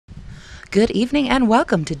Good evening and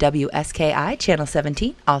welcome to WSKI Channel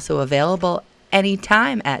 17, also available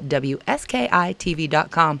anytime at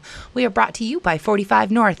WSKITV.com. We are brought to you by 45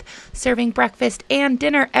 North, serving breakfast and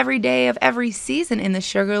dinner every day of every season in the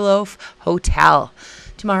Sugarloaf Hotel.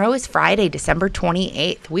 Tomorrow is Friday, December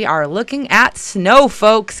 28th. We are looking at snow,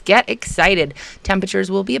 folks. Get excited. Temperatures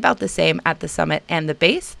will be about the same at the summit and the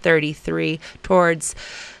base, 33 towards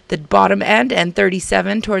the bottom end and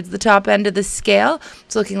 37 towards the top end of the scale.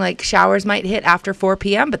 It's looking like showers might hit after 4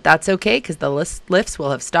 p.m., but that's okay because the lifts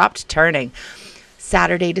will have stopped turning.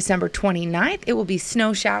 Saturday, December 29th, it will be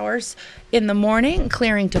snow showers in the morning,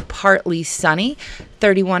 clearing to partly sunny,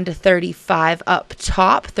 31 to 35 up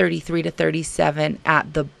top, 33 to 37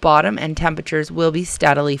 at the bottom, and temperatures will be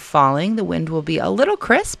steadily falling. The wind will be a little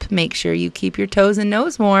crisp. Make sure you keep your toes and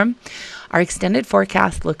nose warm. Our extended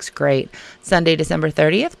forecast looks great. Sunday, December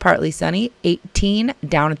 30th, partly sunny, 18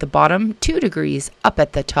 down at the bottom, 2 degrees up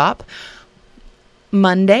at the top.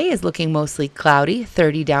 Monday is looking mostly cloudy,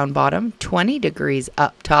 30 down bottom, 20 degrees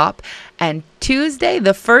up top. And Tuesday,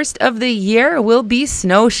 the first of the year, will be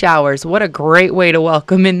snow showers. What a great way to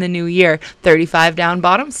welcome in the new year. 35 down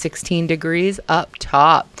bottom, 16 degrees up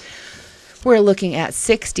top. We're looking at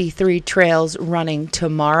 63 trails running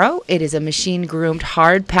tomorrow. It is a machine-groomed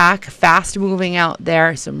hard pack, fast moving out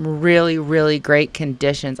there. Some really, really great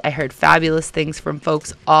conditions. I heard fabulous things from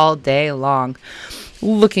folks all day long.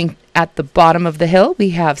 Looking at the bottom of the hill, we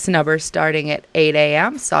have Snubbers starting at 8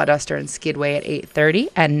 a.m., Sawduster and Skidway at 8:30,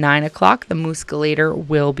 and 9 o'clock the Mooscalator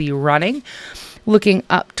will be running. Looking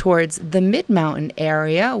up towards the mid-mountain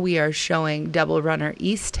area, we are showing Double Runner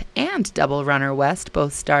East and Double Runner West,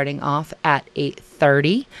 both starting off at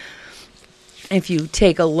 8:30. If you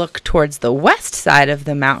take a look towards the west side of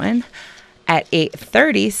the mountain, at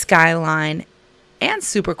 8:30, Skyline and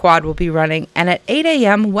Super Quad will be running, and at 8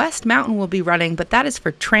 a.m. West Mountain will be running, but that is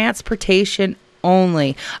for transportation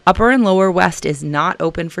only. Upper and Lower West is not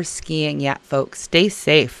open for skiing yet, folks. Stay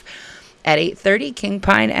safe. At 8:30, King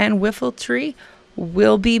Pine and Whiffletree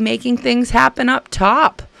will be making things happen up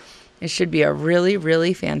top. It should be a really,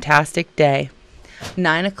 really fantastic day.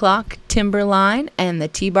 9 o'clock, Timberline and the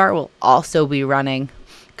T-Bar will also be running.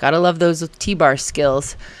 Gotta love those T-Bar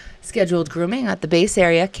skills. Scheduled grooming at the base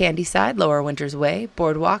area, Candyside, Lower Winters Way,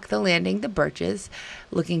 Boardwalk, The Landing, The Birches.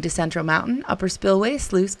 Looking to Central Mountain, Upper Spillway,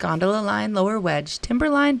 Sluice, Gondola Line, Lower Wedge,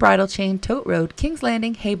 Timberline, Bridle Chain, Tote Road, Kings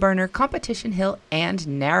Landing, Hayburner, Competition Hill, and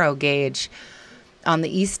Narrow Gauge. On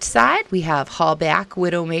the east side, we have Hallback,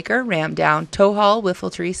 Widowmaker, Ramdown, Towhall,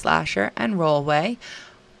 Whiffletree, Slasher, and Rollway.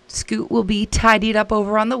 Scoot will be tidied up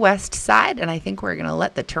over on the west side, and I think we're going to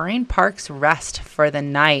let the terrain parks rest for the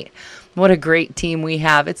night. What a great team we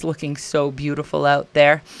have. It's looking so beautiful out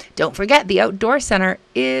there. Don't forget, the Outdoor Center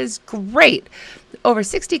is great. Over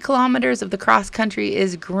 60 kilometers of the cross country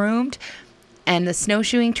is groomed, and the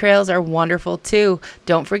snowshoeing trails are wonderful too.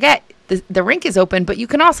 Don't forget, the rink is open, but you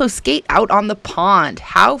can also skate out on the pond.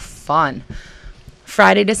 How fun.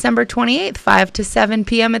 Friday, December 28th, 5 to 7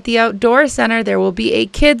 p.m. at the Outdoor Center, there will be a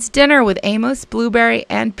kids' dinner with Amos, Blueberry,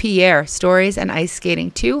 and Pierre. Stories and ice skating,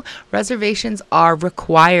 too. Reservations are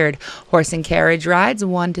required. Horse and carriage rides,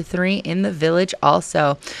 1 to 3 in the village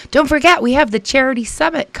also. Don't forget, we have the Charity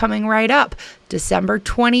Summit coming right up, December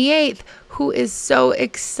 28th. Who is so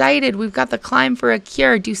excited? We've got the Climb for a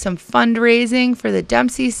Cure, do some fundraising for the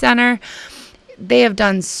Dempsey Center. They have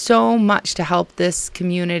done so much to help this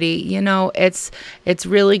community. You know, it's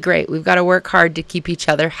really great. We've got to work hard to keep each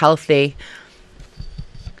other healthy.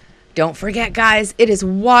 Don't forget, guys, it is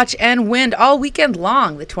Watch and Wind all weekend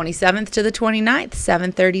long, the 27th to the 29th,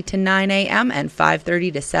 7:30 to 9 a.m. and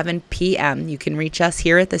 5:30 to 7 p.m. You can reach us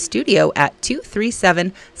here at the studio at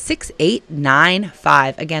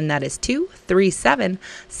 237-6895. Again, that is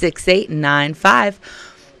 237-6895.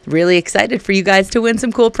 Really excited for you guys to win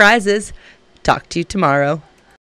some cool prizes. Talk to you tomorrow.